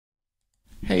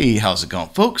Hey, how's it going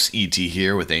folks? ET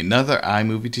here with another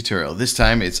iMovie tutorial. This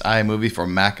time it's iMovie for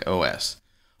macOS.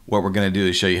 What we're going to do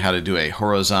is show you how to do a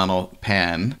horizontal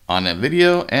pan on a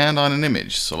video and on an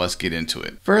image. So let's get into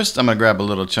it. First, I'm going to grab a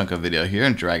little chunk of video here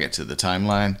and drag it to the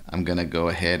timeline. I'm going to go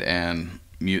ahead and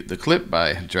mute the clip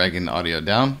by dragging the audio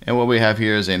down. And what we have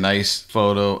here is a nice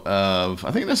photo of,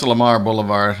 I think that's Lamar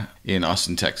Boulevard in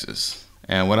Austin, Texas.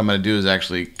 And what I'm going to do is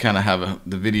actually kind of have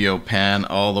the video pan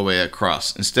all the way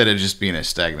across instead of just being a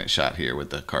stagnant shot here with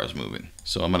the cars moving.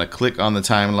 So I'm going to click on the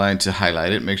timeline to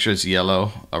highlight it. Make sure it's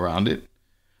yellow around it.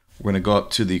 We're going to go up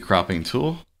to the cropping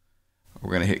tool. We're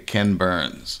going to hit Ken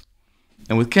Burns.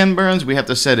 And with Ken Burns, we have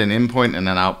to set an in point and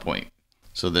an out point.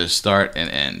 So there's start and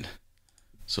end.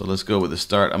 So let's go with the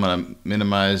start. I'm going to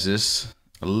minimize this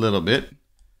a little bit.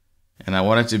 And I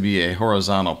want it to be a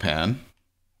horizontal pan.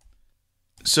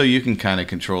 So you can kind of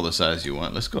control the size you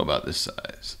want. Let's go about this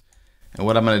size. And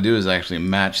what I'm going to do is actually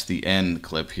match the end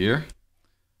clip here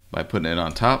by putting it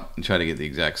on top and try to get the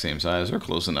exact same size or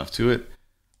close enough to it.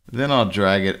 Then I'll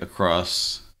drag it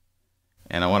across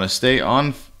and I want to stay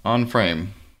on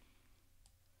frame.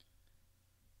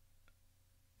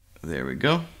 There we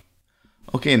go.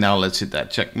 Okay, now let's hit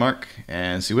that check mark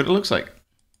and see what it looks like.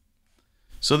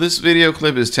 So this video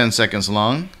clip is 10 seconds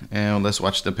long and let's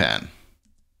watch the pan.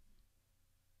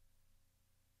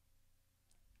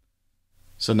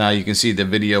 So now you can see the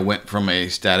video went from a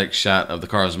static shot of the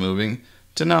cars moving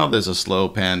to now there's a slow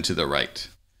pan to the right.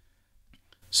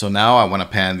 So now I want to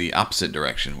pan the opposite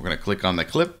direction. We're going to click on the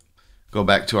clip, go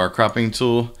back to our cropping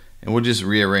tool, and we'll just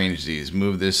rearrange these.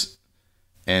 Move this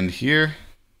end here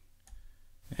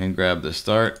and grab the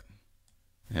start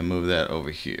and move that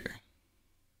over here.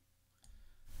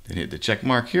 Then hit the check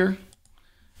mark here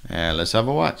and let's have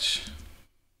a watch.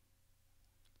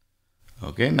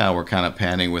 Okay, now we're kind of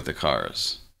panning with the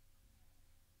cars.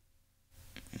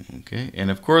 Okay,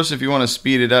 and of course, if you want to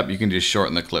speed it up, you can just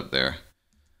shorten the clip there.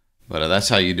 But that's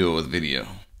how you do it with video.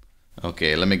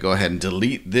 Okay, let me go ahead and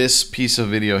delete this piece of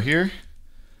video here.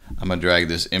 I'm going to drag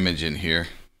this image in here.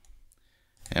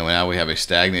 And now we have a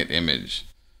stagnant image.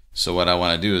 So what I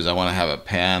want to do is I want to have a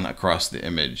pan across the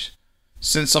image.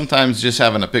 Since sometimes just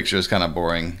having a picture is kind of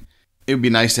boring, it would be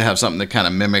nice to have something that kind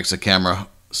of mimics a camera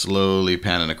slowly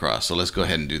panning across. So let's go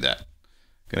ahead and do that.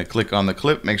 Going to click on the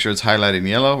clip, make sure it's highlighted in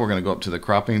yellow. We're going to go up to the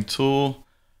cropping tool.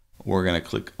 We're going to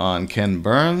click on Ken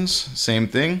Burns, same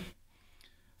thing.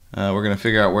 We're going to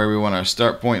figure out where we want our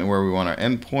start point and where we want our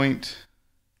end point.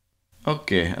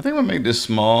 Okay, I think we'll make this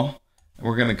small.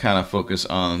 We're going to kind of focus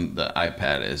on the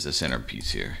iPad as the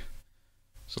centerpiece here.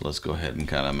 So let's go ahead and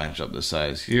kind of match up the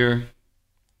size here.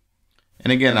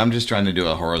 And again, I'm just trying to do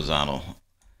a horizontal.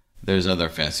 There's other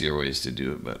fancier ways to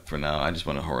do it, but for now, I just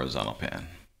want a horizontal pan.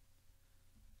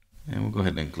 And we'll go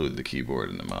ahead and include the keyboard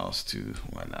and the mouse too.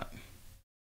 Why not?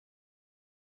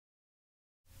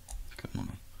 Come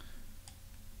on.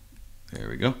 There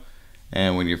we go.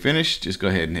 And when you're finished, just go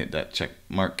ahead and hit that check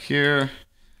mark here.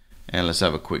 And let's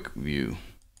have a quick view.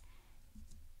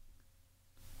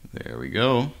 There we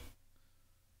go.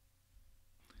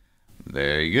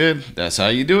 Very good. That's how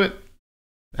you do it.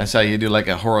 That's how you do like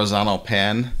a horizontal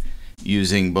pan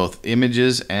using both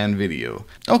images and video.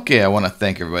 Okay, I want to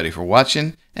thank everybody for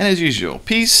watching. And as usual,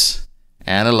 peace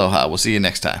and aloha. We'll see you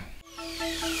next time.